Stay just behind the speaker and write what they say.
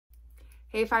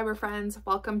Hey fiber friends,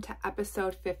 welcome to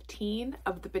episode 15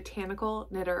 of the Botanical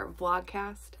Knitter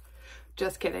Vlogcast.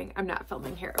 Just kidding, I'm not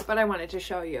filming here, but I wanted to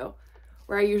show you.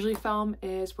 Where I usually film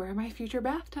is where my future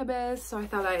bathtub is, so I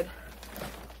thought I'd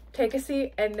take a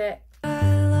seat and knit.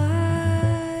 I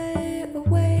lie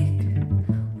awake,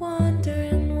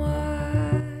 wondering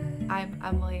why. I'm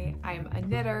Emily, I'm a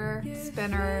knitter,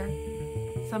 spinner,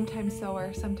 sometimes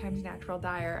sewer, sometimes natural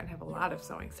dyer, and have a lot of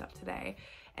sewing stuff today.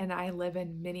 And I live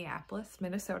in Minneapolis,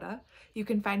 Minnesota. You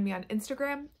can find me on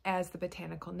Instagram as The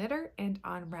Botanical Knitter and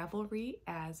on Ravelry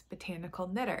as Botanical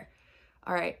Knitter.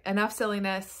 All right, enough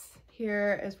silliness.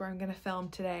 Here is where I'm gonna film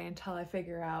today until I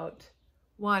figure out,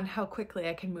 one, how quickly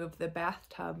I can move the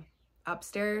bathtub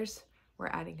upstairs. We're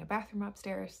adding a bathroom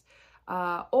upstairs.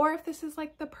 Or if this is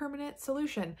like the permanent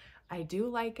solution. I do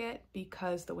like it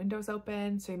because the window's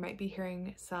open, so you might be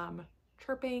hearing some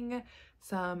chirping,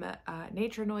 some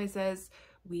nature noises.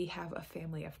 We have a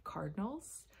family of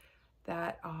cardinals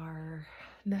that are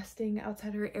nesting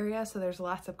outside our area, so there's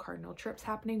lots of cardinal chirps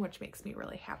happening, which makes me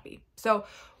really happy. So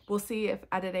we'll see if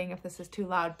editing, if this is too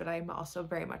loud, but I'm also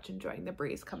very much enjoying the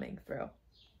breeze coming through.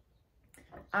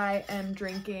 I am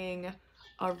drinking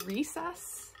a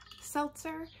Recess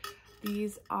seltzer.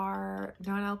 These are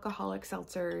non-alcoholic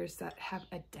seltzers that have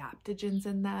adaptogens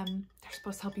in them. They're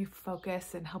supposed to help you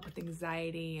focus and help with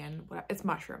anxiety and what, it's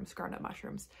mushrooms, ground-up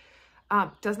mushrooms.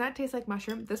 Does not taste like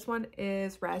mushroom. This one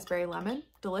is raspberry lemon.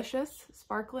 Delicious,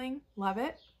 sparkling, love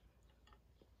it.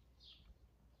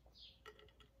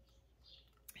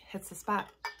 Hits the spot.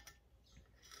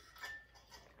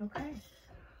 Okay,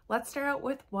 let's start out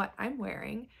with what I'm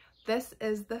wearing. This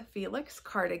is the Felix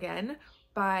cardigan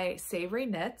by Savory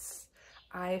Knits.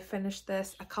 I finished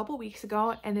this a couple weeks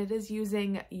ago and it is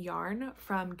using yarn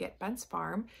from Get Bentz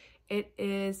Farm. It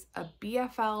is a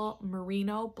BFL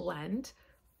Merino blend.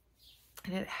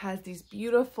 And it has these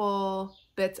beautiful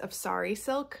bits of sari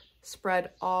silk spread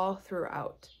all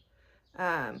throughout.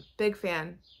 Big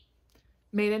fan.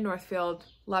 Made in Northfield.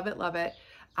 Love it, love it.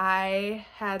 I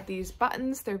had these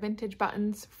buttons. They're vintage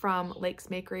buttons from Lake's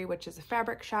Makery, which is a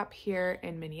fabric shop here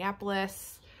in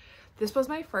Minneapolis. This was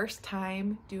my first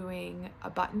time doing a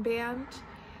button band.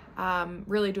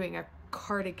 Really doing a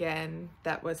cardigan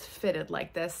that was fitted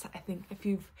like this. I think if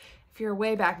you're a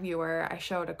way back viewer, I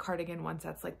showed a cardigan once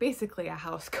that's like basically a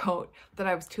house coat that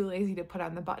I was too lazy to put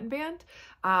on the button band.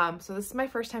 So this is my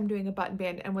first time doing a button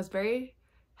band and was very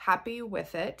happy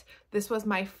with it. This was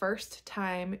my first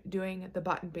time doing the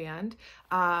button band,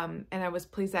 and I was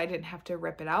pleased that I didn't have to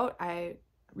rip it out. I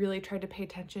really tried to pay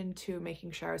attention to making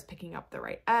sure I was picking up the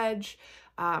right edge,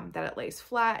 that it lays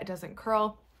flat, it doesn't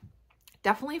curl.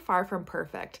 Definitely far from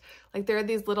perfect. Like there are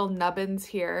these little nubbins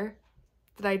here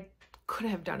that I could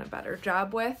have done a better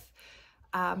job with.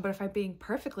 But if I'm being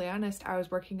perfectly honest, I was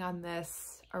working on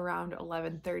this around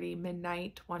 11:30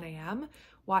 midnight, 1 a.m.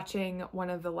 watching one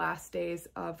of the last days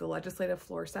of the legislative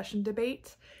floor session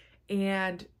debate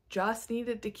and just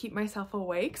needed to keep myself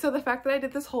awake. So the fact that I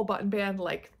did this whole button band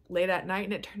like late at night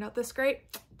and it turned out this great,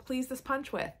 pleased this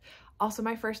punch with. Also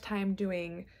my first time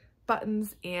doing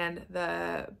buttons and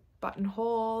the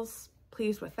buttonholes,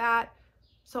 pleased with that.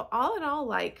 So all in all,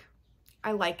 like,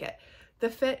 I like it. The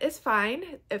fit is fine.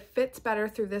 It fits better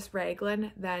through this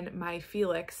raglan than my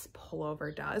Felix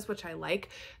pullover does, which I like.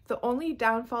 The only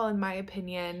downfall in my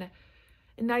opinion,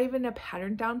 and not even a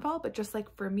pattern downfall, but just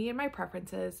like for me and my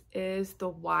preferences, is the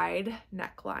wide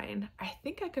neckline. I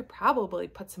think I could probably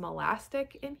put some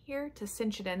elastic in here to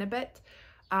cinch it in a bit.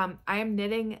 I am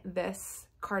knitting this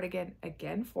cardigan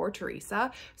again for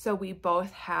Teresa, so we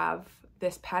both have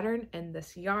this pattern and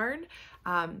this yarn,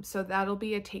 so that'll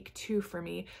be a take 2 for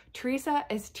me. Teresa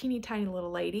is teeny tiny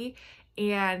little lady,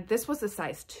 and this was a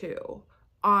size 2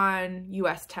 on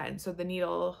US 10, so the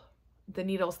needles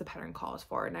the pattern calls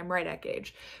for, and I'm right at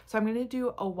gauge. So I'm gonna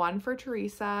do a 1 for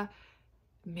Teresa,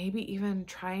 maybe even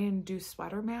try and do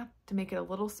sweater math to make it a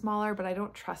little smaller, but I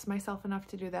don't trust myself enough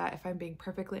to do that if I'm being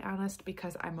perfectly honest,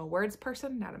 because I'm a words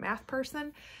person, not a math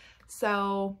person.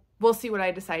 So we'll see what I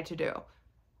decide to do.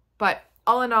 But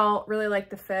all in all, really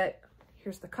like the fit.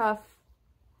 Here's the cuff.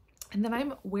 And then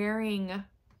I'm wearing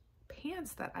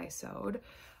pants that I sewed.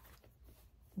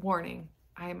 Warning,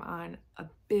 I'm on a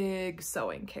big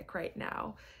sewing kick right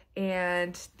now.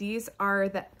 And these are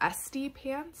the Esti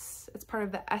pants. It's part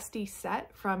of the Esti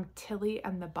set from Tilly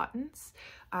and the Buttons.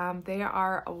 They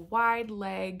are a wide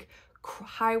leg,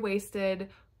 high-waisted,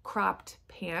 cropped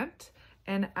pant.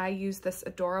 And I use this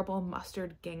adorable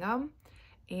mustard gingham.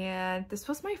 And this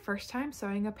was my first time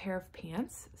sewing a pair of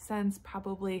pants since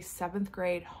probably 7th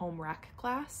grade home rec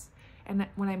class, and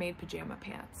when I made pajama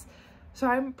pants. So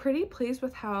I'm pretty pleased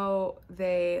with how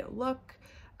they look.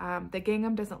 The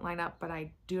gingham doesn't line up, but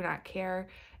I do not care.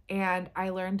 And I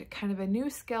learned kind of a new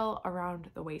skill around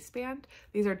the waistband.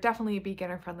 These are definitely a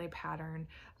beginner-friendly pattern.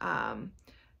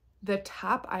 The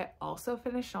top I also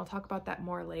finished, and I'll talk about that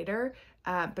more later,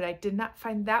 but I did not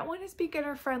find that one as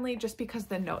beginner-friendly just because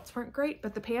the notes weren't great,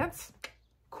 but the pants,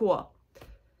 cool.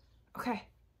 Okay,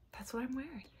 that's what I'm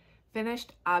wearing.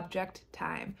 Finished object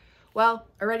time. Well,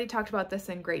 I already talked about this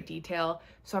in great detail,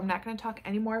 so I'm not going to talk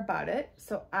any more about it.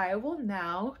 So I will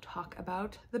now talk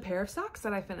about the pair of socks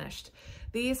that I finished.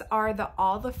 These are the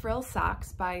All the Frills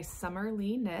socks by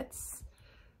Summerlee Knits.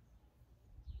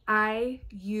 I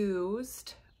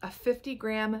used a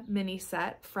 50-gram mini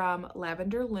set from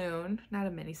Lavender Lune, not a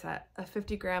mini set, a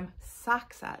 50-gram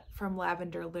sock set from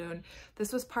Lavender Lune.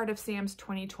 This was part of Sam's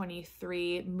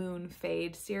 2023 Moon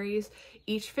Fade series.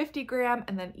 Each 50-gram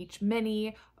and then each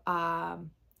mini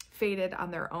faded on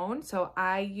their own. So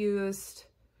I used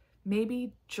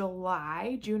maybe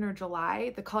June or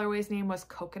July. The colorway's name was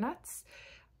Coconuts.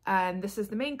 And this is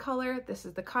the main color, this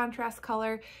is the contrast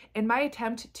color. In my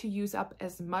attempt to use up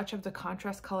as much of the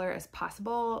contrast color as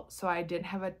possible, so I didn't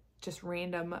have a just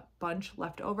random bunch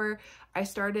left over, I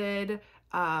started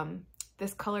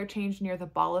this color change near the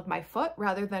ball of my foot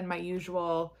rather than my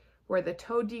usual where the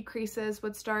toe decreases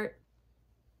would start.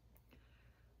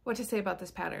 What to say about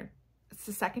this pattern? It's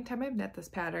the second time I've knit this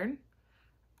pattern.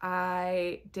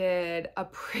 I did a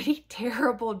pretty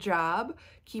terrible job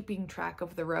keeping track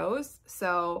of the rows.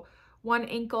 So one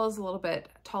ankle is a little bit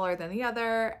taller than the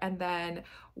other, and then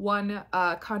one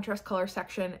contrast color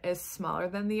section is smaller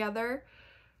than the other,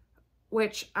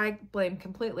 which I blame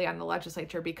completely on the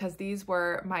legislature because these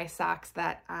were my socks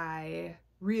that I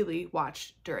really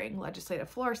watched during legislative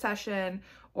floor session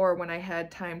or when I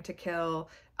had time to kill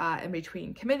in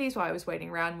between committees while I was waiting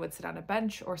around, would sit on a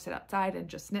bench or sit outside and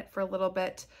just knit for a little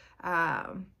bit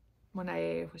when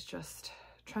I was just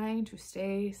trying to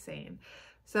stay sane.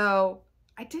 So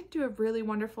I did do a really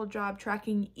wonderful job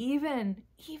tracking even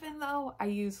though I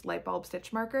used light bulb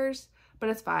stitch markers, but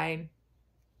it's fine.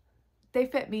 They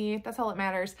fit me, that's all that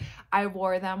matters. I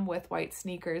wore them with white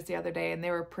sneakers the other day and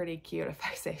they were pretty cute if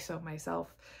I say so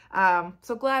myself.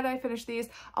 So glad I finished these.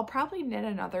 I'll probably knit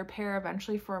another pair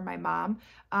eventually for my mom.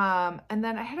 And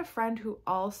then I had a friend who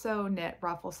also knit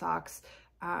ruffle socks,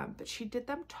 but she did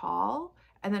them tall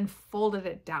and then folded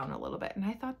it down a little bit. And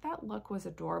I thought that look was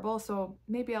adorable, so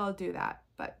maybe I'll do that.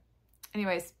 But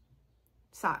anyways,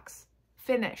 socks,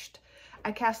 finished.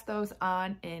 I cast those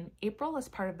on in April as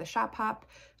part of the shop hop.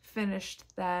 Finished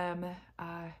them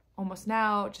almost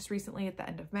now, just recently at the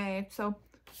end of May. So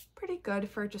pretty good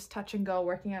for just touch and go,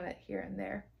 working on it here and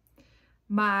there.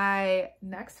 My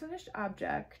next finished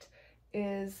object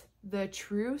is the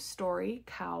True Story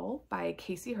Cowl by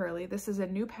Kacey Herlihy. This is a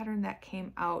new pattern that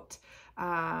came out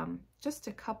just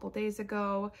a couple days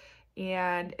ago,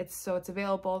 and it's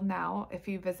available now. If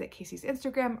you visit Kacey's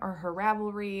Instagram or her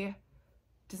Ravelry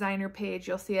designer page,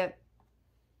 you'll see it.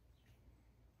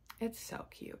 It's so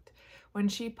cute. When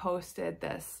she posted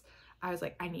this, I was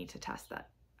like, I need to test that.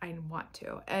 I want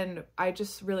to. And I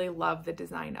just really love the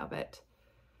design of it.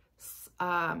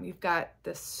 You've got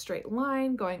this straight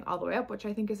line going all the way up, which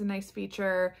I think is a nice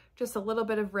feature. Just a little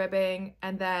bit of ribbing,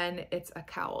 and then it's a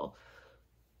cowl.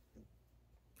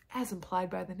 As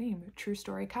implied by the name, True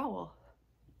Story Cowl.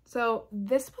 So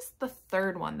this was the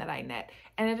third one that I knit,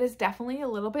 and it is definitely a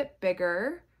little bit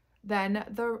bigger than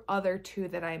the other two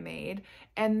that I made.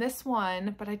 And this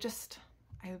one, but I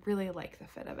really like the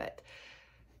fit of it.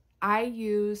 I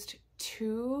used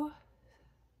two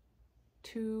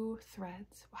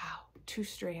threads. Wow, 2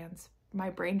 strands.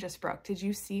 My brain just broke. Did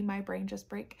you see my brain just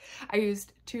break? I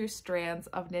used 2 strands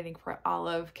of Knitting for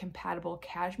Olive compatible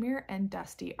cashmere and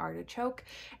dusty artichoke.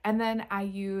 And then I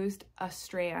used a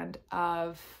strand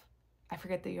of, I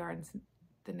forget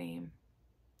the name,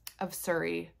 of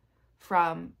Surrey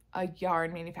from a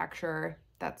yarn manufacturer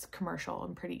that's commercial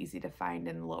and pretty easy to find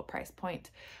in a low price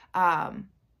point.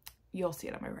 You'll see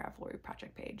it on my Ravelry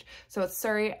project page. So it's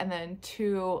Surrey and then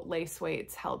 2 lace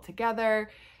weights held together,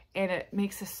 and it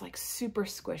makes this like super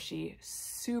squishy,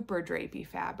 super drapey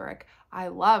fabric. I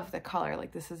love the color.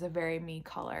 Like, this is a very me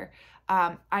color.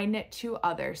 I knit 2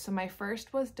 others. So my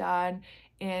first was done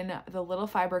in the Little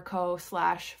Fiber Co.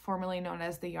 / formerly known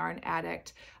as the Yarn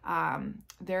Addict,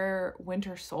 their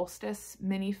winter solstice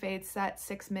mini fade set,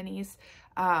 6 minis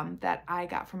that I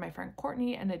got from my friend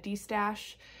Courtney in a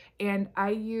D-stash. And I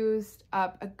used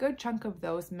up a good chunk of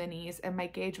those minis, and my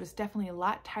gauge was definitely a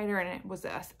lot tighter, and it was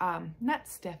not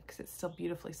stiff because it's still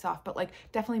beautifully soft, but like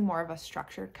definitely more of a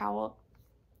structured cowl.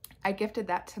 I gifted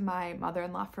that to my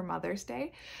mother-in-law for Mother's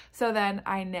Day. So then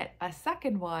I knit a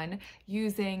second one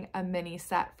using a mini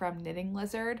set from Knitting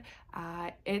Lizard.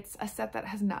 It's a set that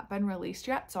has not been released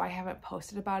yet, so I haven't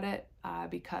posted about it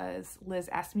because Liz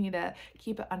asked me to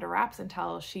keep it under wraps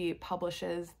until she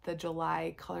publishes the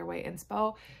July colorway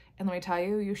inspo. And let me tell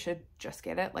you, you should just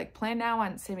get it. Like, plan now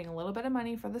on saving a little bit of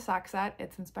money for the sock set.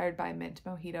 It's inspired by mint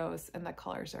mojitos and the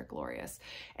colors are glorious.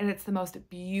 And it's the most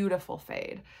beautiful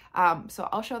fade. So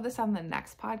I'll show this on the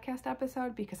next podcast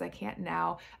episode because I can't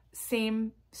now.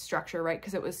 Same structure, right?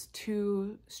 Because it was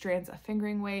 2 strands of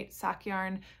fingering weight, sock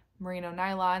yarn, merino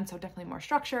nylon, so definitely more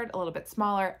structured, a little bit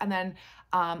smaller. And then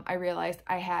I realized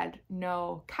I had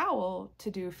no cowl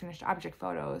to do finished object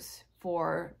photos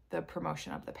for the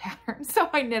promotion of the pattern. So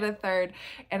I knit a third,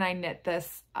 and I knit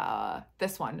this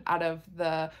this one out of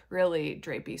the really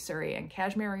drapey Surrey and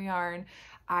Cashmere yarn.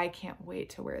 I can't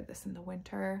wait to wear this in the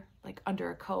winter, like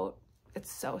under a coat.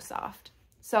 It's so soft.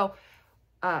 So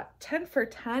 10 for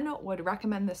 10 would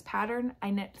recommend this pattern.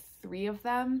 I knit 3 of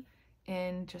them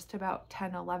in just about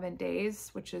 10-11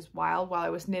 days, which is wild. While I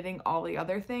was knitting all the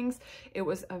other things, it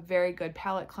was a very good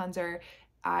palette cleanser.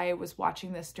 I was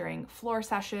watching this during floor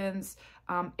sessions.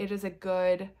 It is a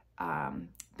good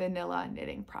vanilla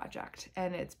knitting project,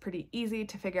 and it's pretty easy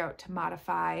to figure out, to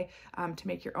modify, to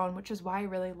make your own, which is why I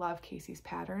really love Kacey's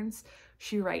patterns.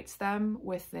 She writes them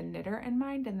with the knitter in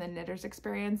mind and the knitter's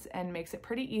experience, and makes it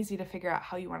pretty easy to figure out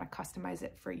how you want to customize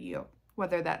it for you,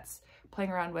 whether that's playing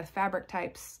around with fabric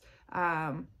types,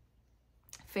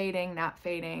 fading, not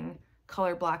fading,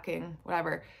 color blocking,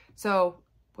 whatever. So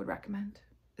would recommend.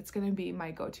 It's going to be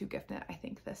my go-to gift knit, I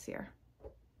think, this year.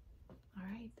 All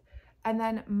right. And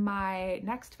then my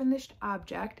next finished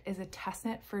object is a test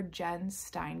knit for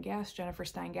Jennifer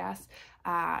Steingass.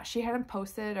 She hadn't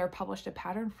posted or published a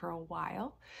pattern for a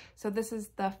while. So this is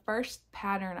the first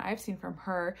pattern I've seen from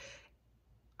her.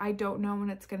 I don't know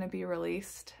when it's going to be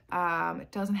released.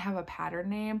 It doesn't have a pattern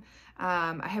name.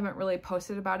 I haven't really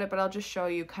posted about it, but I'll just show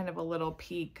you kind of a little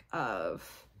peek of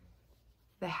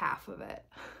the half of it.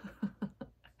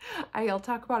 I'll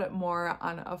talk about it more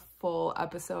on a full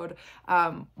episode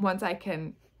once I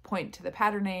can point to the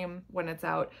pattern name when it's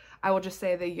out. I will just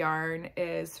say the yarn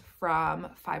is from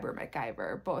Fiber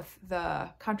MacGyver, both the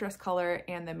contrast color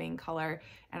and the main color,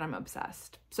 and I'm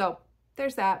obsessed. So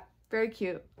there's that. Very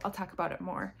cute. I'll talk about it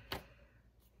more.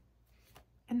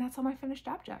 And that's all my finished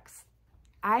objects.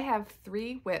 I have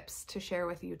 3 whips to share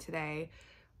with you today.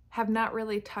 Have not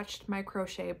really touched my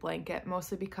crochet blanket,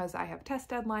 mostly because I have test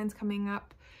deadlines coming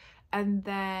up. And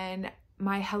then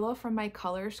my Hello from My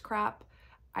Colors crop,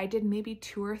 I did maybe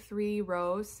 2 or 3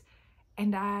 rows,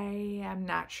 and I am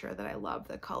not sure that I love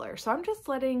the color. So I'm just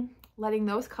letting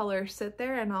those colors sit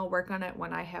there, and I'll work on it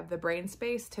when I have the brain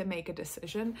space to make a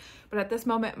decision. But at this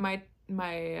moment, my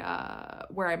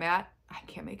where I'm at, I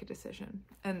can't make a decision.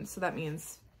 And so that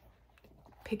means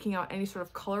picking out any sort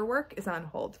of color work is on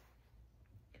hold.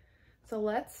 So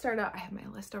let's start out. I have my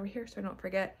list over here so I don't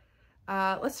forget.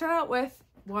 Let's start out with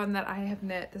one that I have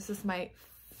knit. This is my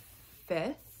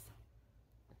 5th.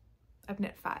 I've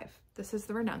knit 5. This is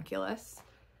the Ranunculus.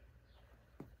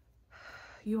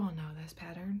 You all know this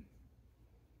pattern.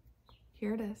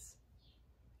 Here it is.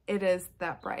 It is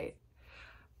that bright.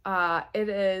 It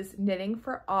is Knitting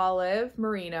for Olive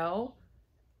Merino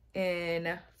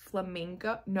in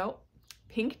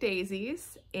Pink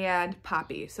Daisies and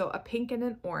Poppy. So a pink and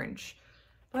an orange.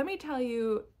 Let me tell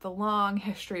you the long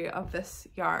history of this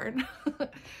yarn.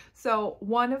 So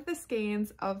one of the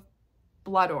skeins of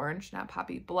blood orange, not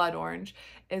poppy, blood orange,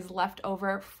 is left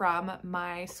over from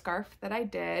my scarf that I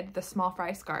did, the small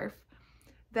fry scarf.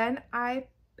 Then I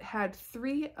had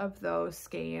 3 of those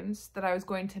skeins that I was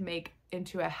going to make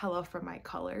into a Hello from My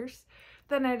Colors.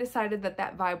 Then I decided that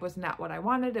that vibe was not what I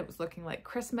wanted. It was looking like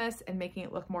Christmas and making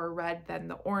it look more red than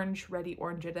the orange, reddy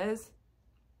orange it is.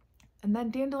 And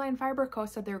then Dandelion Fiber Co.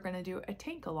 said they were going to do a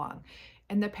tank along,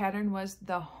 and the pattern was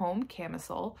the home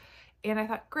camisole. And I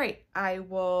thought, great, I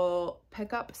will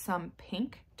pick up some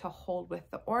pink to hold with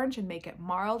the orange and make it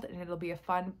marled, and it'll be a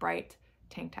fun, bright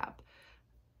tank top.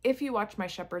 If you watch my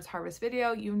Shepherd's Harvest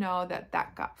video, you know that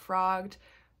that got frogged.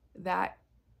 That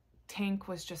tank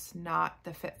was just not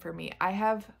the fit for me. I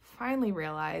have finally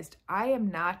realized I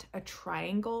am not a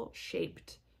triangle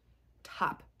shaped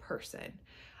top person.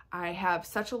 I have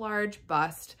such a large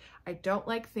bust. I don't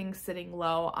like things sitting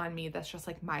low on me. That's just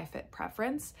like my fit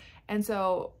preference. And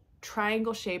so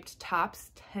triangle shaped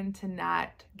tops tend to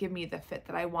not give me the fit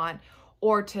that I want,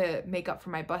 or to make up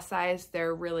for my bust size,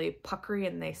 they're really puckery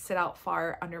and they sit out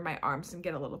far under my arms and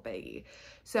get a little baggy.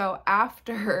 So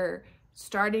after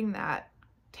starting that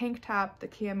tank top, the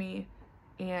cami,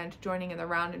 and joining in the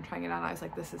round and trying it on, I was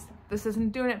like, this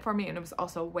isn't doing it for me, and it was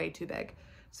also way too big.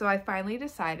 So I finally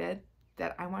decided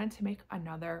that I wanted to make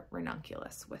another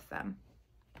ranunculus with them.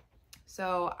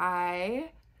 So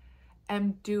I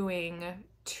am doing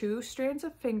 2 strands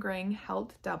of fingering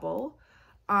held double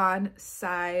on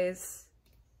size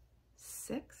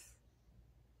 6?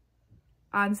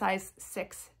 On size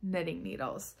 6 knitting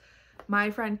needles. My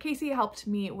friend Kacey helped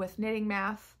me with knitting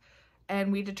math,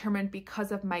 and we determined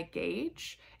because of my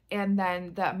gauge and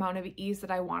then the amount of ease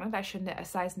that I wanted, I should knit a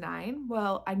size 9.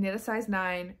 Well, I knit a size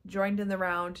 9, joined in the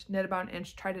round, knit about an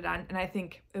inch, tried it on, and I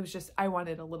think it was just, I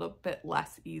wanted a little bit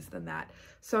less ease than that.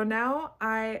 So now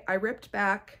I ripped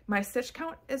back. My stitch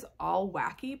count is all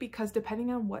wacky because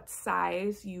depending on what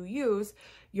size you use,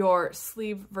 your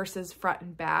sleeve versus front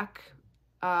and back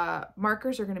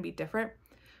markers are going to be different.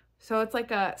 So it's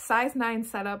like a size 9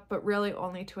 setup, but really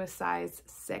only to a size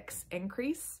 6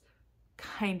 increase,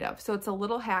 kind of. So it's a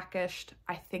little hackish.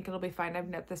 I think it'll be fine. I've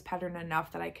knit this pattern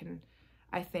enough that I can,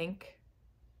 I think,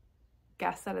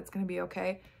 guess that it's going to be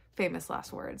okay. Famous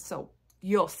last words. So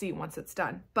you'll see once it's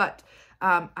done. But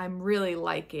I'm really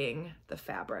liking the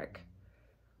fabric.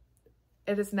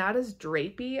 It is not as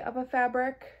drapey of a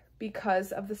fabric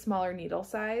because of the smaller needle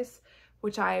size,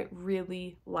 which I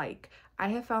really like. I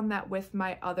have found that with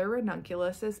my other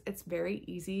ranunculuses, it's very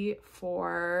easy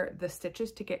for the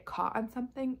stitches to get caught on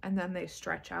something and then they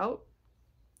stretch out.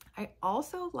 I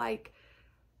also like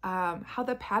how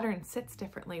the pattern sits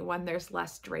differently when there's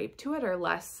less drape to it or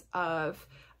less of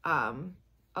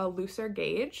a looser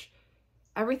gauge.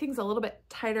 Everything's a little bit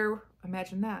tighter.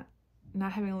 Imagine that.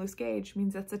 Not having a loose gauge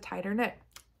means it's a tighter knit.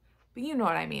 But you know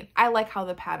what I mean. I like how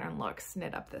the pattern looks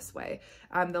knit up this way.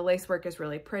 The lace work is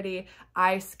really pretty.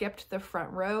 I skipped the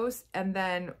front rows, and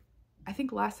then I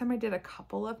think last time I did a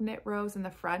couple of knit rows in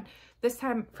the front. This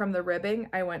time from the ribbing,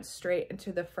 I went straight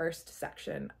into the first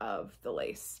section of the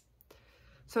lace.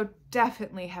 So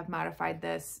definitely have modified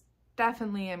this.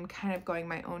 Definitely am kind of going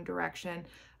my own direction.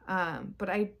 But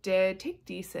I did take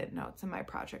decent notes on my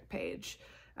project page.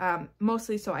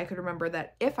 Mostly so I could remember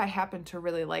that if I happen to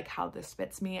really like how this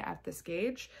fits me at this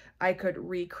gauge, I could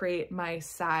recreate my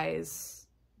size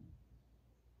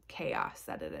chaos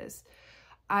that it is.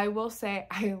 I will say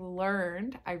I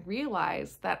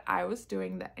realized that I was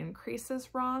doing the increases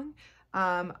wrong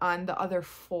on the other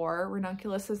 4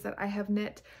 ranunculuses that I have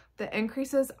knit. The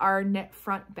increases are knit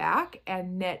front back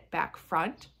and knit back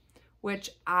front,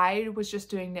 which I was just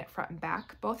doing knit front and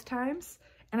back both times.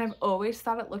 And I've always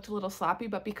thought it looked a little sloppy,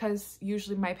 but because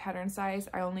usually my pattern size,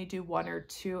 I only do 1 or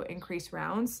 2 increase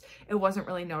rounds, it wasn't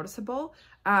really noticeable.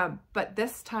 But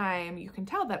this time you can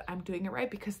tell that I'm doing it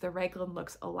right because the raglan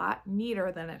looks a lot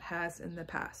neater than it has in the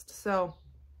past. So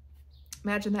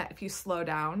imagine that if you slow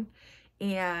down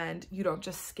and you don't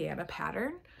just scan a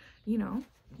pattern, you know,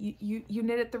 you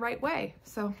knit it the right way.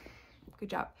 So good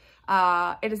job.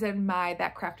 It is in my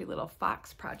That Crafty Little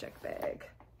Fox project bag.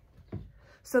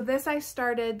 So this I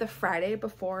started the Friday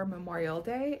before Memorial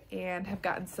Day and have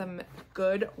gotten some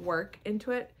good work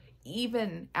into it,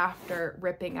 even after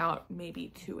ripping out maybe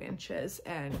 2 inches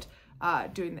and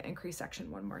doing the increase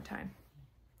section one more time.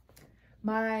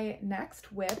 My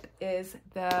next whip is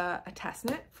the test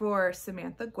knit for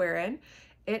Samantha Guerin.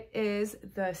 It is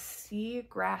the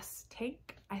Seagrass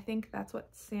Tank. I think that's what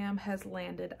Sam has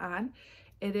landed on.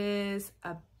 It is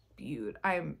a beaut.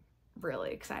 I'm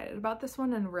really excited about this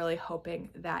one and really hoping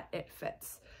that it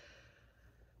fits.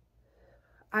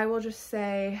 I will just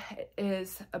say it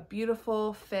is a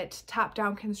beautiful fit,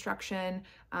 top-down construction,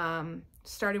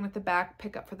 starting with the back,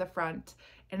 pick up for the front,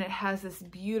 and it has this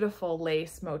beautiful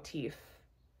lace motif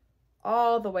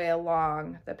all the way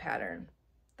along the pattern,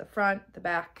 the front, the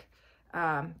back,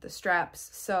 the straps.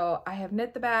 So I have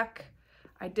knit the back,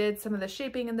 I did some of the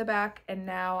shaping in the back, and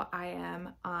now I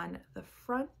am on the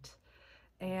front.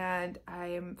 And I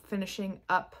am finishing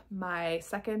up my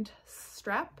second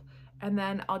strap, and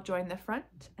then I'll join the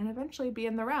front and eventually be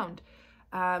in the round.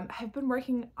 I've been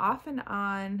working off and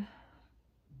on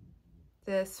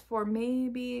this for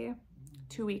maybe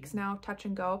 2 weeks now, touch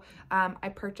and go. I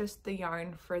purchased the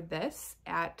yarn for this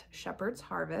at Shepherd's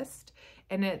Harvest,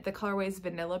 and the colorway is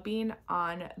Vanilla Bean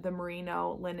on the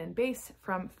Merino linen base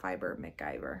from Fiber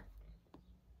MacGyver.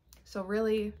 So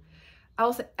really,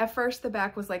 I'll say at first the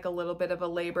back was like a little bit of a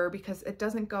labor because it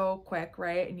doesn't go quick,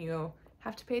 right? And you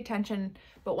have to pay attention.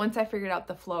 But once I figured out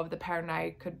the flow of the pattern,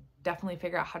 I could definitely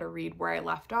figure out how to read where I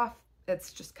left off.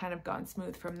 It's just kind of gone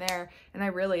smooth from there. And I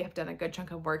really have done a good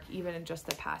chunk of work even in just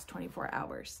the past 24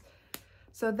 hours.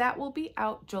 So that will be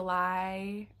out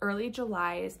July, early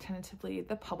July is tentatively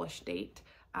the published date.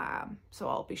 So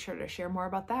I'll be sure to share more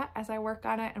about that as I work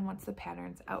on it and once the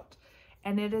pattern's out.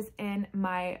 and it is in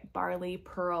my Barley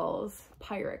Pearls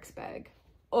Pyrex bag.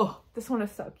 Oh, this one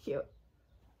is so cute.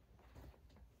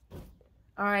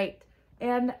 All right,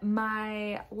 and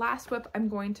my last whip I'm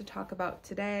going to talk about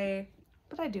today,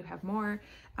 but I do have more,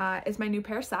 is my new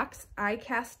pair of socks. I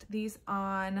cast these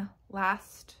on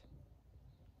last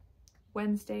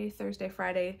Wednesday, Thursday,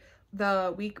 Friday,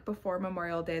 the week before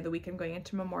Memorial Day, the weekend going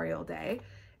into Memorial Day.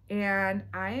 And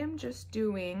I am just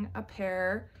doing a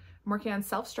pair, I'm working on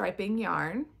self-striping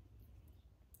yarn.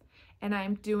 And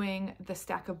I'm doing the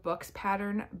Stack of Books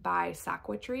pattern by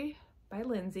Sockwitchery by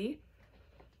Lindsay.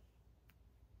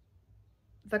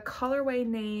 The colorway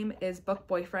name is Book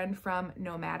Boyfriend from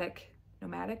Nomadic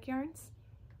Yarns.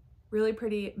 Really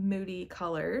pretty moody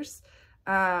colors.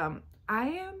 I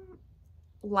am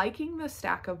liking the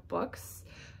Stack of Books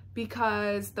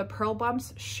because the pearl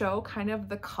bumps show kind of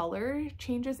the color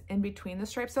changes in between the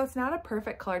stripes. So it's not a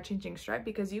perfect color changing stripe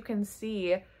because you can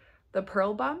see the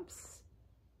pearl bumps.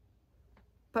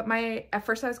 But at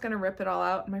first I was gonna rip it all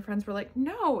out and my friends were like,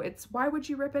 no, why would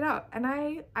you rip it out? And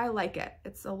I like it.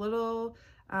 It's a little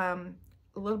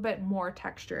bit more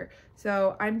texture.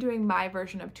 So I'm doing my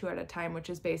version of 2 at a time, which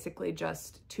is basically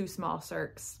just 2 small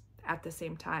circs at the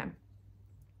same time.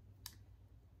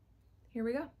 Here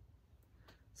we go.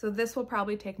 So this will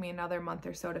probably take me another month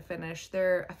or so to finish.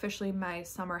 They're officially my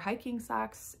summer hiking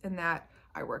socks in that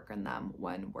I work in them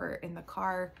when we're in the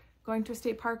car going to a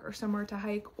state park or somewhere to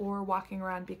hike or walking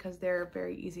around because they're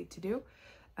very easy to do.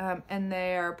 And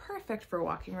they're perfect for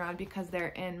walking around because they're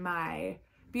in my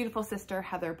beautiful sister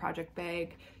Heather project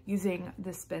bag using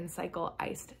the Spin Cycle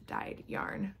iced dyed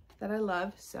yarn that I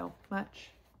love so much.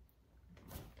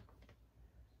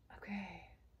 Okay.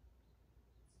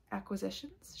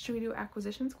 Acquisitions. Should we do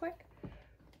acquisitions quick?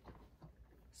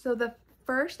 So the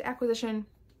first acquisition,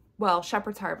 well,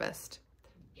 Shepherd's Harvest.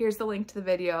 Here's the link to the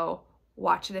video.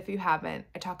 Watch it if you haven't.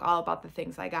 I talk all about the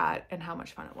things I got and how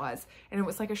much fun it was. And it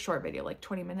was like a short video, like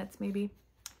 20 minutes maybe.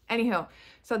 Anywho,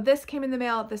 so this came in the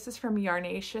mail. This is from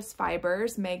Yarnaceous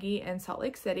Fibers, Maggie in Salt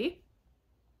Lake City.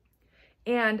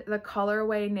 And the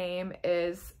colorway name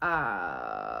is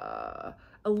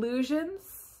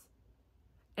Illusions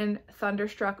and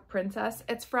Thunderstruck Princess.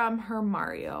 It's from her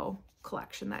Mario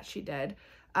collection that she did.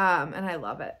 And I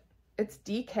love it. It's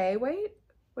DK weight,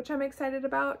 which I'm excited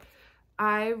about.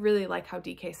 I really like how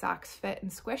DK socks fit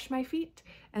and squish my feet.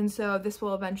 And so this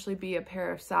will eventually be a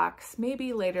pair of socks,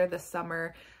 maybe later this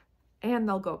summer, and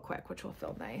they'll go quick, which will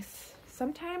feel nice.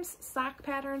 Sometimes sock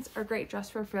patterns are great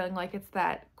just for feeling like it's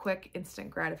that quick instant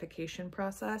gratification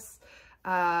process.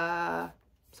 So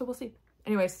we'll see.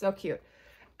 Anyways, so cute.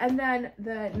 And then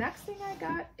the next thing I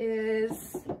got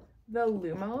is the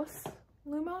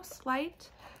Lumos light.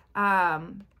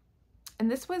 And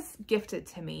this was gifted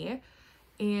to me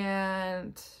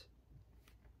and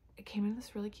it came in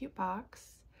this really cute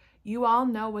box. You all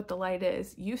know what the light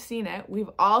is. You've seen it. We've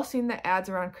all seen the ads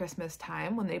around Christmas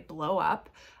time when they blow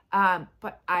up.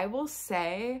 But I will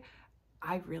say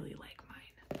I really like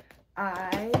mine.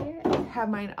 I have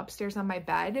mine upstairs on my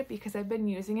bed because I've been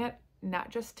using it not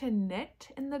just to knit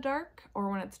in the dark or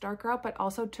when it's darker out, but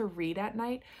also to read at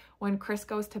night when Chris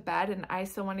goes to bed and I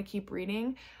still want to keep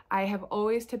reading. I have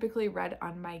always typically read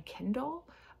on my Kindle.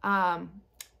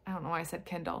 I don't know why I said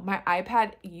Kindle. My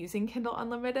iPad using Kindle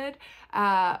Unlimited,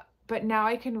 but now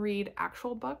I can read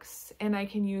actual books and I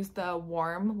can use the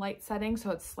warm light setting.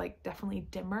 So it's like definitely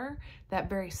dimmer, that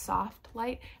very soft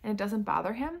light, and it doesn't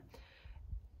bother him.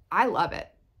 I love it.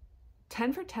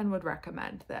 10 for 10 would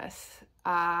recommend this.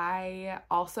 I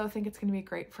also think it's going to be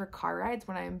great for car rides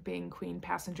when I'm being Queen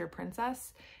Passenger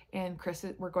Princess and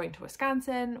we're going to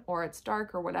Wisconsin or it's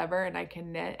dark or whatever and I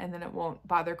can knit and then it won't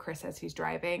bother Chris as he's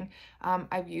driving.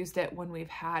 I've used it when we've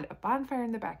had a bonfire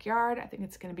in the backyard. I think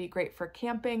it's going to be great for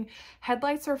camping.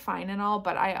 Headlights are fine and all,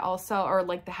 but or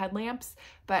like the headlamps,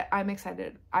 but I'm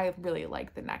excited. I really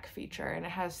like the neck feature and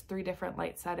it has 3 different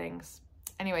light settings.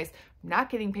 Anyways, I'm not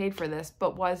getting paid for this,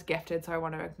 but was gifted, so I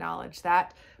want to acknowledge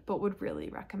that, but would really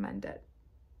recommend it.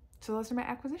 So those are my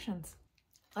acquisitions.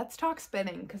 Let's talk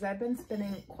spinning, because I've been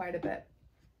spinning quite a bit.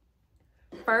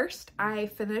 First, I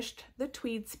finished the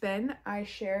tweed spin I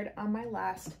shared on my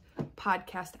last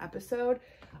podcast episode.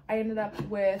 I ended up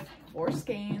with 4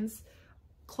 skeins,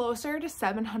 closer to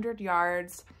 700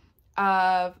 yards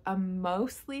of a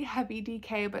mostly heavy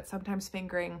DK, but sometimes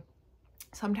fingering,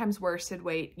 sometimes worsted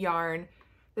weight yarn.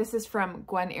 This is from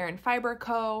Guerin Fiber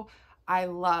Co. I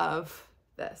love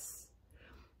this.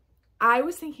 I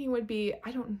was thinking it would be,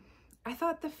 I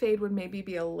thought the fade would maybe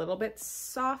be a little bit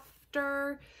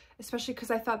softer, especially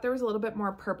because I thought there was a little bit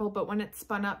more purple, but when it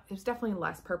spun up, it was definitely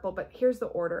less purple, but here's the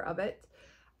order of it.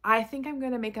 I think I'm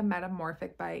going to make a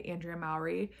Metamorphic by Andrea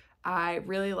Mowry. I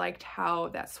really liked how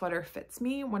that sweater fits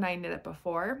me when I knit it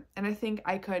before, and I think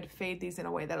I could fade these in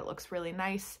a way that it looks really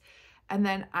nice. And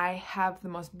then I have the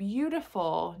most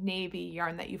beautiful navy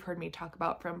yarn that you've heard me talk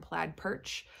about from Plaid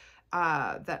Perch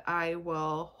that I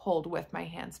will hold with my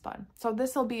hand spun. So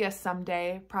this will be a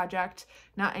someday project,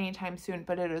 not anytime soon,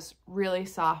 but it is really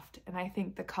soft, and I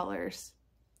think the colors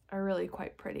are really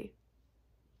quite pretty.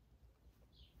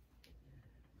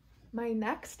 My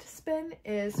next spin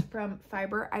is from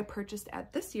fiber I purchased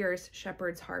at this year's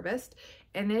Shepherd's Harvest,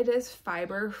 and it is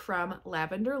fiber from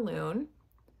Lavender Lune.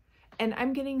 And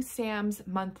I'm getting Sam's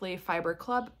monthly fiber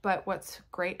club, but what's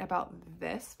great about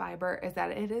this fiber is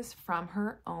that it is from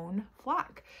her own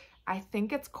flock. I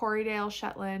think it's Corriedale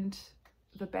Shetland.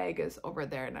 The bag is over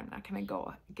there, and I'm not gonna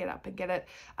go get up and get it.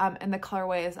 And the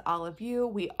colorway is Olive You.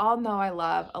 We all know I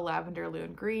love a Lavender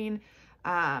Lune green.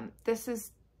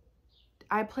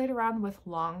 I played around with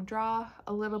long draw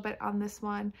a little bit on this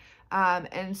one.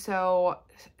 And so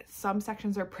some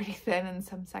sections are pretty thin and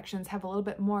some sections have a little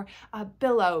bit more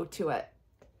billow to it.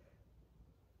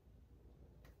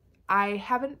 I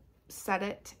haven't set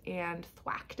it and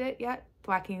thwacked it yet.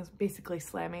 Thwacking is basically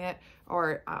slamming it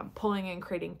or pulling and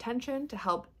creating tension to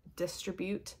help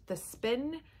distribute the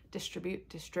spin, distribute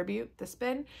the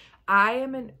spin. I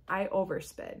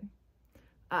overspin.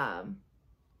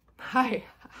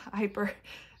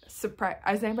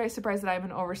 Is anybody surprised that I'm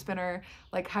an overspinner,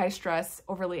 like high stress,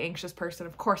 overly anxious person?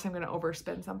 Of course I'm going to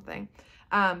overspin something.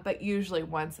 But usually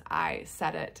once I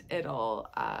set it, it'll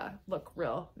look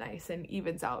real nice and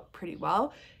evens out pretty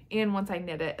well. And once I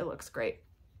knit it, it looks great.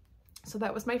 So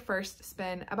that was my first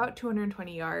spin, about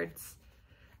 220 yards.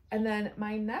 And then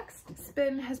my next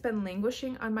spin has been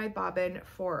languishing on my bobbin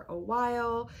for a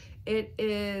while. It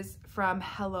is from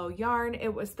Hello Yarn.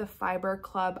 It was the fiber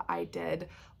club I did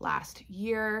last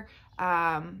year.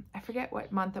 I forget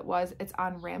what month it was. It's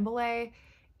on Rambouillet,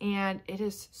 and it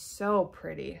is so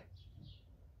pretty.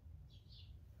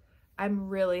 I'm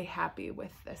really happy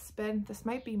with this spin. This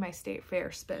might be my State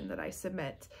Fair spin that I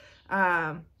submit.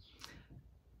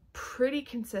 Pretty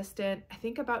consistent. I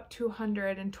think about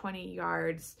 220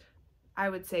 yards. I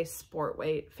would say sport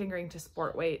weight, fingering to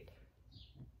sport weight.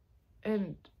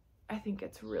 And I think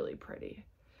it's really pretty.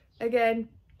 Again,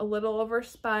 a little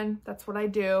overspun. That's what I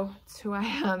do. It's who I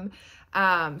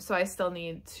am. So I still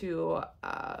need to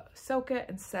soak it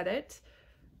and set it.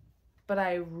 But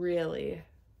I really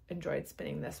enjoyed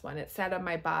spinning this one. It sat on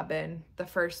my bobbin. The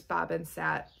first bobbin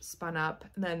spun up,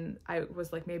 and then I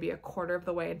was like maybe a quarter of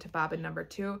the way into bobbin number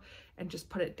 2 and just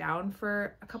put it down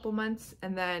for a couple months,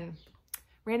 and then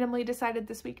randomly decided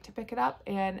this week to pick it up,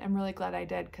 and I'm really glad I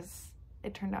did because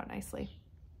it turned out nicely.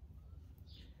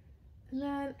 And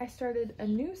then I started a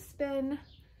new spin,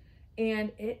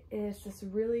 and it is this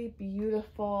really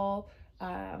beautiful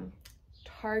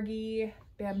Targhee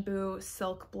bamboo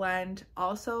silk blend,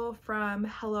 also from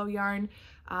Hello Yarn,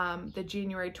 the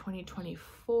January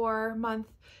 2024 month.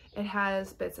 It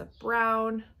has bits of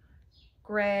brown,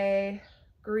 gray,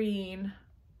 green,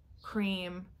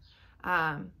 cream.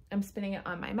 I'm spinning it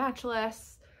on my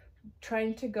matchless,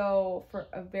 trying to go for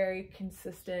a very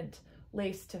consistent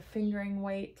lace to fingering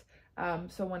weight.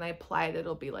 So when I apply it,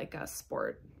 it'll be like a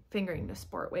fingering to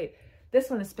sport weight. This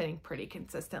one is spinning pretty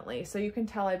consistently. So you can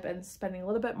tell I've been spending a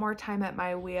little bit more time at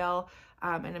my wheel,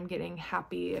 and I'm getting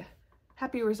happy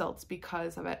results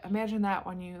because of it. Imagine that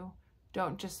when you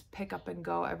don't just pick up and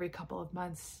go every couple of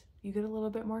months, you get a little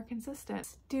bit more consistent.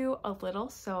 Let's do a little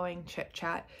sewing chit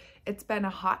chat. It's been a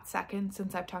hot second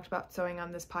since I've talked about sewing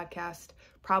on this podcast,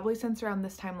 probably since around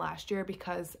this time last year,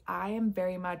 because I am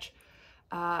very much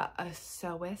a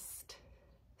sewer.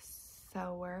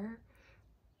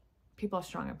 People have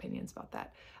strong opinions about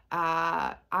that.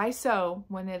 I sew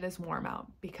when it is warm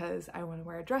out because I want to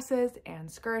wear dresses and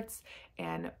skirts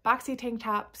and boxy tank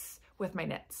tops with my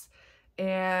knits.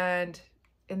 And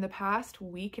in the past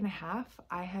week and a half,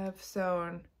 I have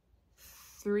sewn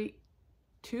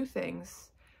two things,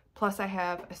 plus I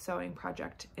have a sewing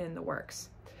project in the works.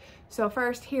 So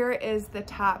first, here is the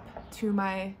top to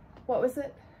my, what was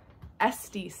it?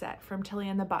 Esti set from Tilly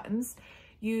and the Buttons,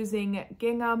 using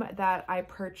gingham that I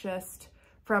purchased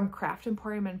from Craft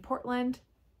Emporium in Portland.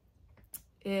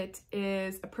 It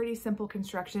is a pretty simple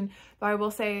construction, but I will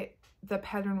say the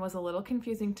pattern was a little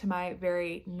confusing to my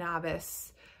very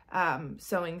novice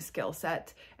sewing skill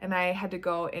set, and I had to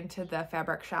go into the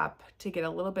fabric shop to get a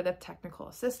little bit of technical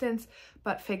assistance,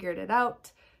 but figured it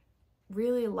out.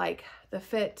 Really like the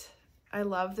fit. I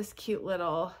love this cute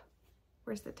little,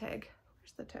 where's the tag?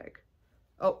 Where's the tag?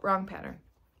 Oh, wrong pattern.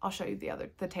 I'll show you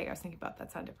the tag I was thinking about.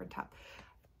 That's on a different top.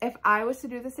 If I was to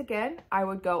do this again, I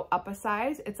would go up a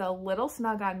size. It's a little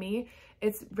snug on me.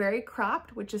 It's very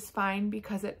cropped, which is fine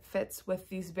because it fits with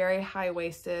these very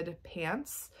high-waisted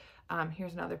pants.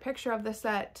 Here's another picture of the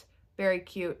set. Very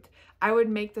cute. I would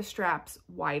make the straps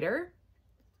wider,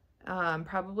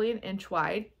 probably an inch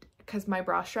wide, because my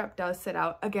bra strap does sit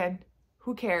out. Again,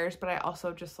 who cares? But I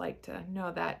also just like to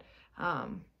know that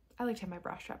I like to have my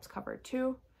bra straps covered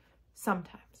too.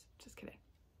 Sometimes, just kidding.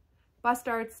 Bust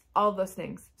darts, all of those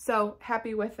things. So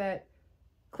happy with it.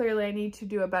 Clearly I need to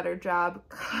do a better job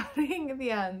cutting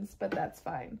the ends, but that's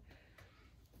fine.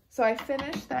 So I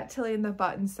finished that Tilly and the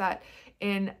Button set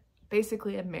in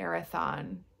basically a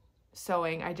marathon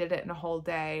sewing. I did it in a whole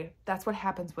day. That's what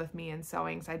happens with me in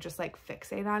sewings. I just like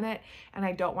fixate on it and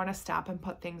I don't want to stop and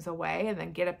put things away and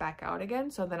then get it back out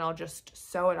again. So then I'll just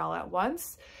sew it all at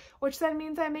once, which then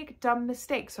means I make dumb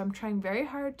mistakes. So I'm trying very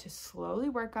hard to slowly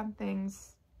work on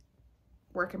things.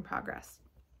 Work in progress.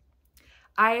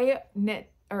 I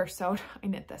sewed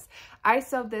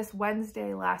this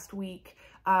Wednesday last week.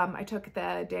 I took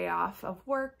the day off of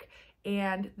work,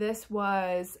 and this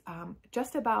was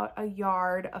just about a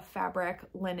yard of fabric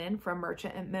linen from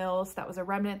Merchant and Mills. That was a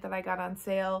remnant that I got on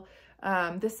sale.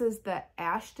 This is the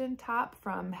Ashton top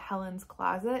from Helen's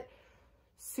Closet.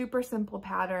 Super simple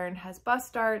pattern, has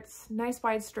bust darts, nice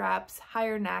wide straps,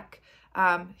 higher neck.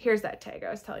 Here's that tag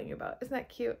I was telling you about. Isn't that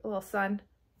cute? A little sun.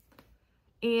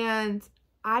 And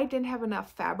I didn't have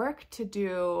enough fabric to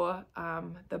do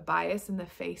the bias and the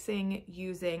facing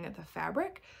using the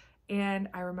fabric. And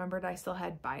I remembered I still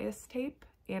had bias tape,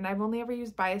 and I've only ever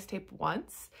used bias tape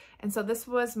once. And so this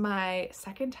was my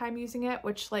second time using it,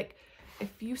 which, like, if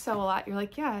you sew a lot, you're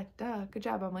like, yeah, duh, good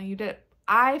job, Emily, you did it.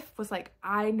 I was like,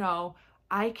 I know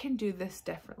I can do this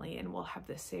differently and we'll have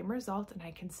the same result, and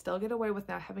I can still get away with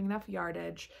not having enough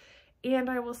yardage. And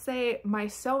I will say my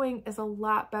sewing is a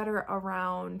lot better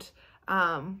around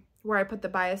where I put the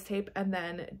bias tape and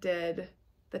then did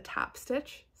the top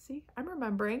stitch. See, I'm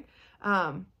remembering.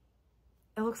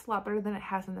 It looks a lot better than it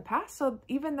has in the past. So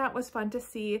even that was fun to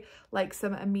see, like,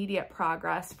 some immediate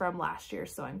progress from last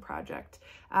year's sewing project.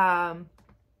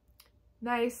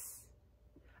 Nice.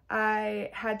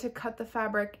 I had to cut the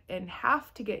fabric in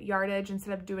half to get yardage.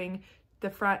 Instead of doing the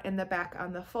front and the back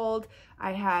on the fold,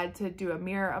 I had to do a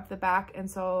mirror of the back, and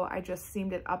so I just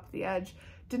seamed it up the edge.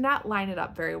 Did not line it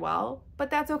up very well, but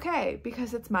that's okay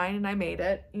because it's mine and I made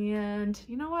it. And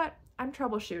you know what? I'm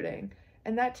troubleshooting,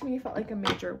 and that to me felt like a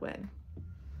major win.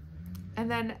 And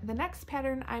then the next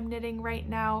pattern I'm knitting right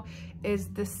now is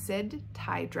the Sid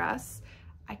tie dress.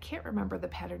 I can't remember the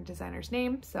pattern designer's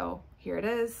name, so here it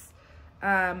is.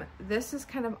 This is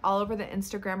kind of all over the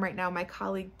Instagram right now. My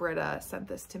colleague Britta sent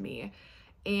this to me,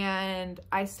 and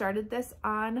I started this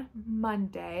on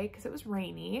Monday because it was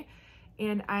rainy,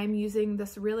 and I'm using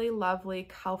this really lovely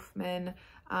Kaufman,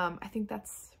 I think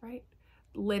that's right,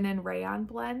 linen rayon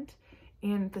blend,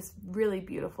 and this really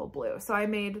beautiful blue. So I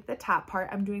made the top part.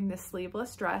 I'm doing this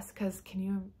sleeveless dress because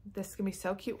this is gonna be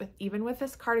so cute even with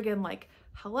this cardigan, like,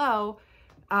 hello.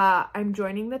 I'm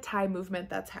joining the tie movement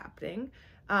that's happening.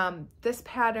 This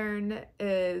pattern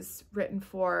is written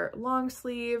for long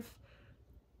sleeve,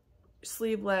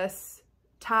 sleeveless,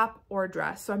 top, or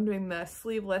dress. So I'm doing the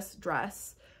sleeveless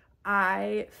dress.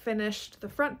 I finished the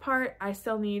front part. I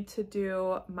still need to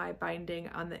do my binding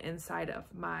on the inside of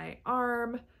my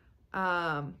arm.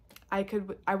 I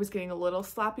was getting a little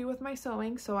sloppy with my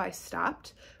sewing, so I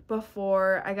stopped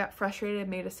before I got frustrated and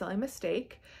made a silly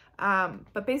mistake.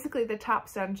 But basically the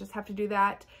top's done, just have to do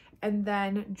that and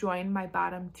then join my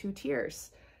bottom two tiers.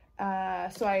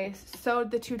 So I sewed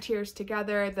the two tiers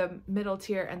together, the middle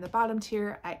tier and the bottom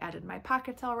tier. I added my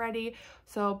pockets already,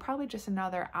 so probably just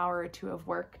another hour or two of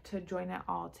work to join it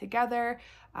all together.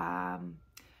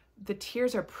 The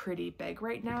tiers are pretty big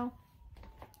right now,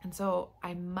 and so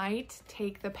I might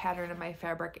take the pattern of my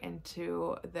fabric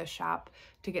into the shop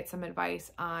to get some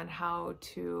advice on how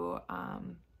to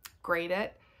grade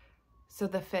it so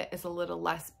the fit is a little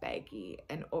less baggy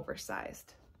and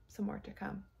oversized. Some more to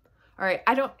come. All right,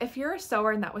 if you're a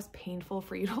sewer and that was painful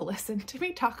for you to listen to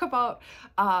me talk about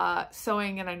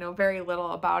sewing and I know very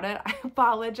little about it, I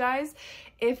apologize.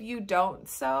 If you don't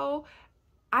sew,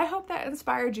 I hope that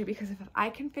inspired you, because if I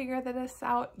can figure this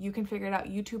out, you can figure it out.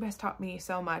 YouTube has taught me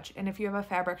so much. And if you have a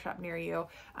fabric shop near you,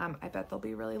 I bet they'll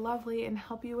be really lovely and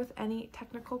help you with any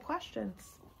technical questions.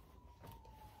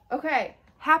 Okay,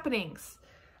 happenings.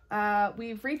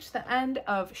 We've reached the end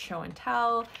of show and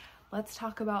tell. Let's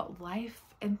talk about life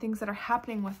and things that are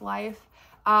happening with life.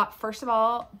 First of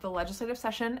all, the legislative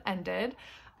session ended.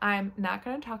 I'm not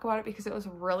going to talk about it because it was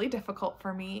really difficult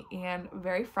for me and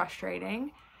very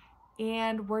frustrating.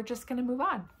 and we're just gonna move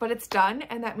on. But it's done,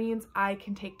 and that means I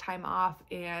can take time off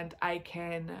and I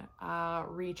can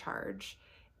recharge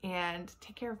and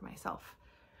take care of myself.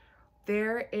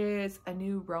 There is a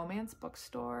new romance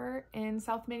bookstore in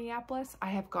South Minneapolis.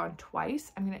 I have gone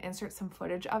twice. I'm gonna insert some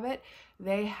footage of it.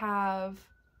 They have,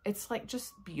 it's like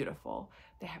just beautiful.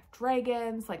 They have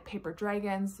dragons, like paper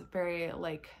dragons, very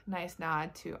like nice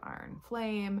nod to Iron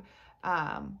Flame.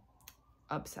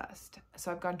 Obsessed.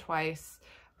 So I've gone twice.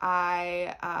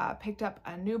 I picked up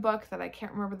a new book that I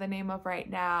can't remember the name of right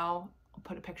now. I'll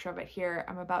put a picture of it here.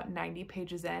 I'm about 90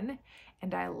 pages in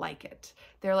and I like it.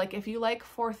 They're like, if you like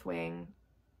Fourth Wing,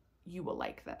 you will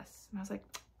like this. And I was like,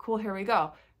 cool, here we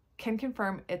go. Can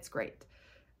confirm it's great.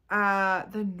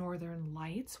 The Northern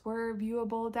Lights were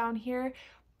viewable down here.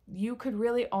 You could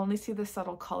really only see the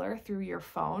subtle color through your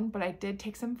phone, but I did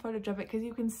take some footage of it because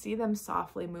you can see them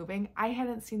softly moving. I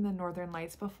hadn't seen the Northern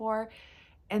Lights before,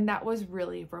 and that was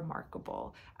really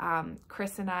remarkable.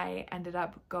 Chris and I ended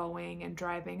up going and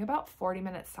driving about 40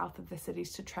 minutes south of the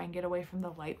cities to try and get away from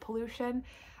the light pollution,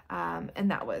 and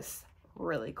that was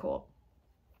really cool.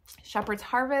 Shepherd's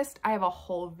Harvest, I have a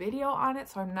whole video on it,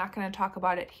 so I'm not going to talk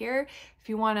about it here. If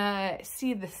you want to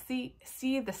see the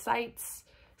sights,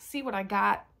 see what I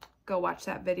got, go watch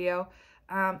that video.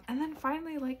 And then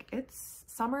finally, like,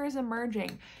 summer is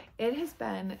emerging. It has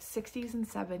been 60s and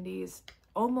 70s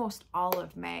almost all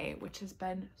of May, which has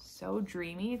been so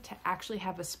dreamy to actually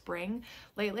have a spring.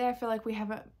 Lately, I feel like we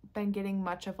haven't been getting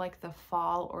much of like the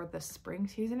fall or the spring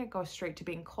season. It goes straight to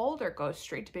being cold or it goes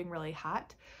straight to being really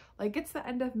hot. Like, it's the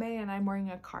end of May and I'm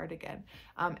wearing a cardigan,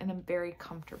 and I'm very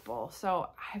comfortable. So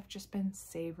I've just been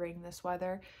savoring this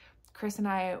weather. Chris and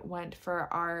I went for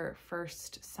our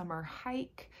first summer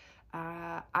hike.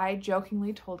 I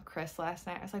jokingly told Chris last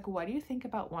night, I was like, what do you think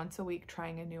about once a week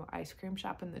trying a new ice cream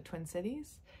shop in the Twin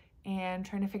Cities and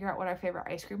trying to figure out what our favorite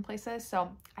ice cream place is? So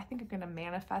I think I'm going to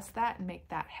manifest that and make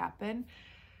that happen.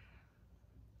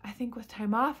 I think with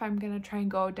time off, I'm going to try and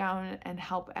go down and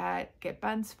help at Get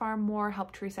Bentz Farm more,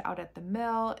 help Teresa out at the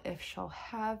mill if she'll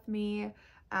have me.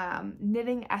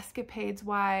 Knitting escapades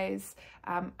wise,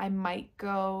 I might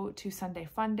go to Sunday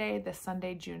Fun Day this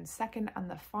Sunday, June 2nd on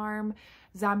the farm.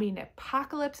 Zombie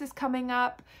Knitpocalypse is coming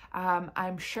up.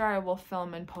 I'm sure I will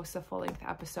film and post a full-length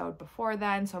episode before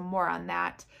then, so more on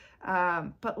that.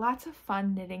 But lots of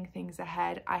fun knitting things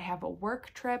ahead. I have a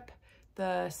work trip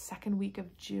the second week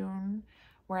of June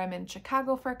where I'm in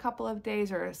Chicago for a couple of days,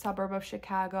 or a suburb of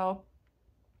Chicago.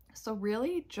 So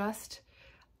really just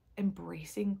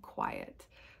embracing quiet.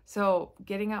 So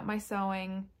getting out my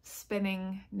sewing,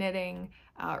 spinning, knitting,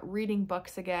 reading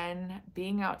books again,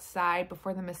 being outside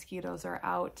before the mosquitoes are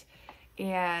out,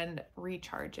 and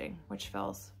recharging, which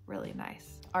feels really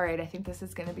nice. All right, I think this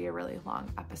is gonna be a really long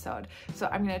episode, so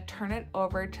I'm gonna turn it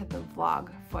over to the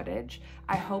vlog footage.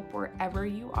 I hope wherever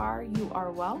you are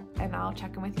well, and I'll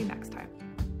check in with you next time.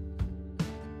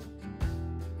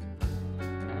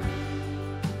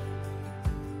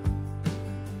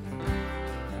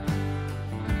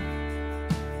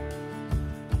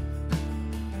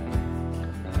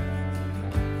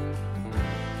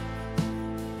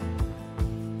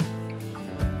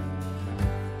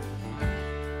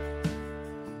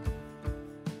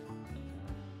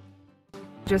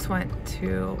 Just went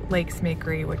to Lake's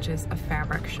Makery, which is a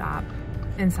fabric shop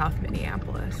in South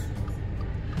Minneapolis.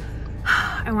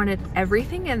 I wanted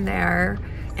everything in there,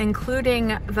 including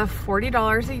the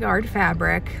 $40 a yard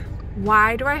fabric.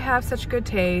 Why do I have such good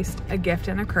taste? A gift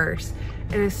and a curse.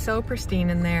 It is so pristine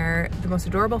in there, the most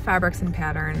adorable fabrics and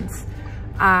patterns.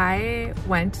 I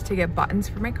went to get buttons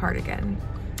for my cardigan,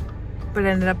 but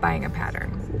ended up buying a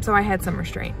pattern. So I had some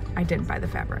restraint. I didn't buy the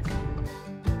fabric.